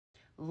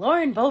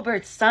Lauren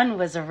Boebert's son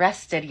was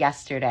arrested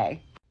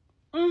yesterday.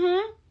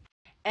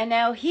 And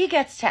now he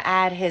gets to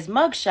add his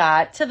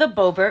mugshot to the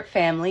Boebert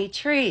family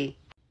tree.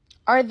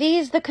 Are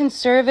these the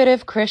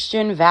conservative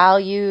Christian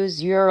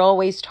values you're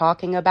always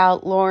talking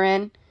about,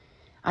 Lauren?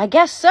 I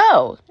guess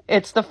so.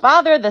 It's the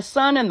Father, the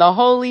Son, and the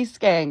Holy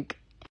Skank.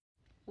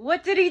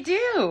 What did he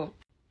do?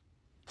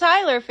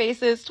 Tyler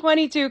faces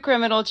 22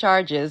 criminal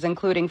charges,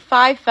 including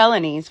 5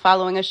 felonies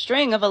following a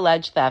string of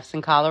alleged thefts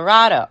in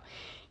Colorado.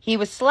 He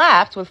was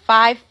slapped with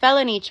 5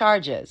 felony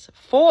charges,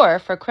 4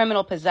 for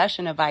criminal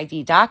possession of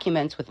ID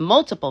documents with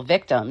multiple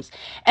victims,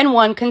 and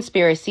 1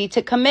 conspiracy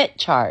to commit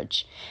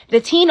charge. The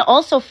teen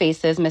also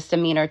faces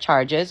misdemeanor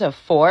charges of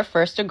 4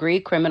 first-degree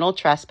criminal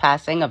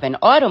trespassing of an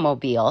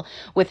automobile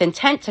with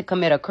intent to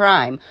commit a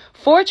crime,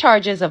 4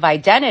 charges of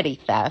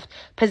identity theft,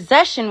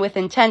 possession with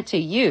intent to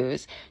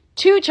use,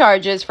 2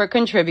 charges for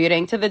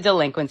contributing to the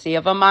delinquency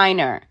of a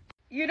minor.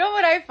 You know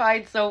what I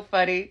find so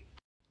funny?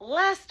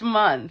 Last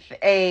month,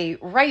 a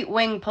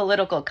right-wing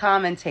political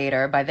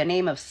commentator by the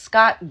name of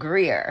Scott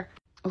Greer,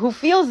 who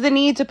feels the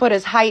need to put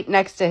his height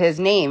next to his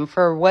name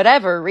for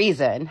whatever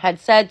reason, had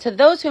said to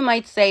those who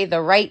might say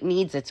the right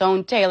needs its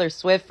own Taylor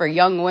Swift for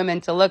young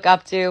women to look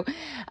up to,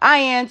 I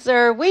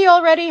answer, we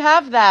already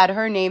have that.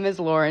 Her name is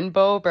Lauren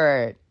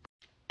Boebert.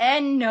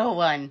 And no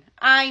one,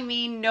 I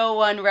mean no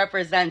one,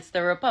 represents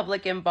the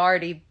Republican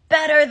Party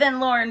better than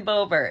Lauren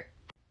Boebert.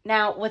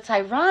 Now, what's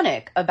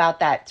ironic about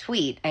that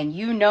tweet, and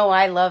you know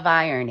I love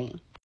irony,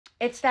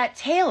 it's that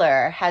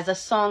Taylor has a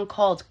song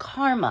called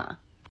Karma.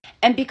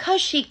 And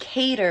because she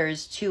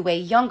caters to a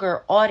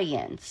younger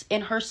audience,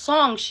 in her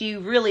song she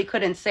really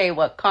couldn't say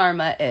what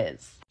karma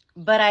is.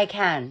 But I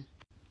can.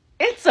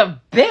 It's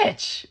a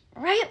bitch,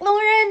 right,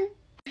 Lauren?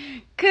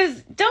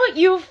 'Cause don't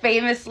you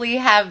famously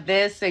have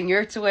this in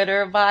your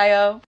Twitter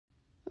bio?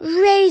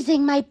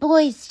 Raising my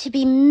boys to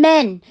be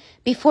men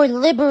before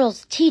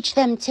liberals teach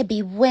them to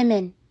be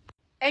women.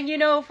 And you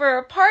know, for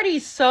a party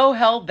so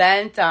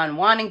hell-bent on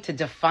wanting to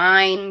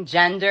define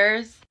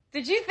genders,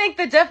 did you think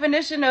the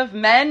definition of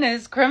men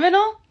is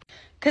criminal?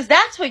 'Cause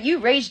that's what you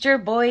raised your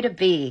boy to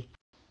be.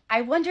 I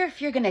wonder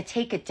if you're gonna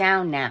take it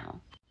down now.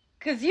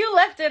 'Cause you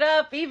left it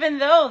up even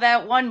though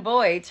that one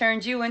boy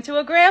turned you into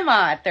a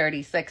grandma at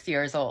 36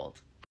 years old.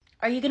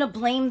 Are you gonna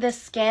blame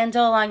this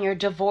scandal on your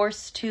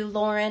divorce too,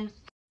 Lauren?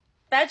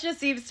 That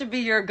just seems to be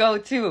your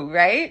go-to,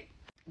 right?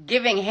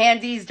 Giving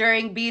handies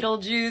during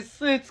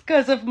Beetlejuice, it's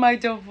 'cause of my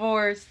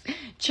divorce.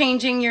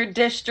 Changing your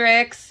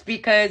districts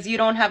because you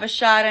don't have a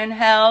shot in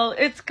hell,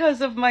 it's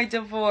 'cause of my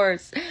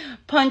divorce.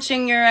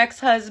 Punching your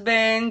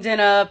ex-husband in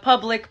a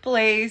public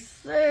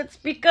place, it's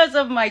because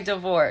of my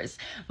divorce.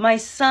 My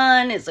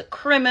son is a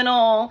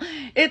criminal,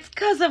 it's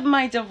 'cause of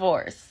my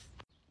divorce.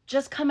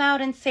 Just come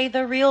out and say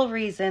the real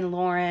reason,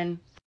 Lauren.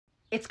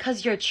 It's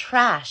 'cause you're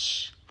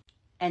trash,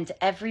 and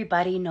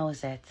everybody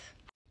knows it.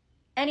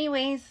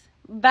 Anyways,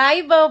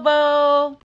 bye, Bobo.